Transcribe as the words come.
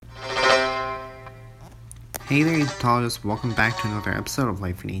Hey there, Egyptologists. Welcome back to another episode of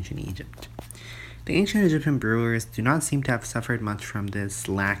Life in Ancient Egypt. The ancient Egyptian brewers do not seem to have suffered much from this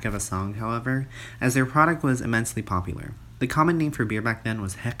lack of a song, however, as their product was immensely popular. The common name for beer back then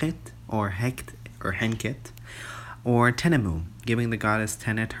was Heket, or Hekt, or Henket, or Tenemu, giving the goddess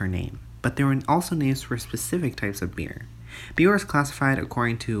Tenet her name. But there were also names for specific types of beer. Beer was classified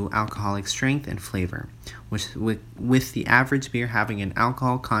according to alcoholic strength and flavor, with the average beer having an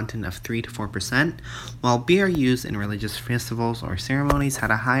alcohol content of 3 to 4%, while beer used in religious festivals or ceremonies had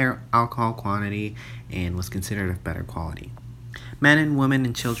a higher alcohol quantity and was considered of better quality. Men and women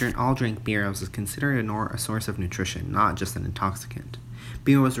and children all drank beer as was considered a source of nutrition, not just an intoxicant.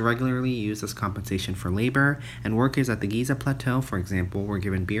 Beer was regularly used as compensation for labor, and workers at the Giza Plateau, for example, were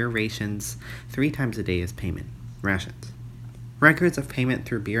given beer rations 3 times a day as payment. Rations. Records of payment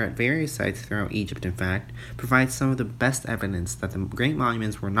through beer at various sites throughout Egypt, in fact, provide some of the best evidence that the great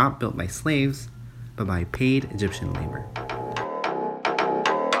monuments were not built by slaves, but by paid Egyptian labor.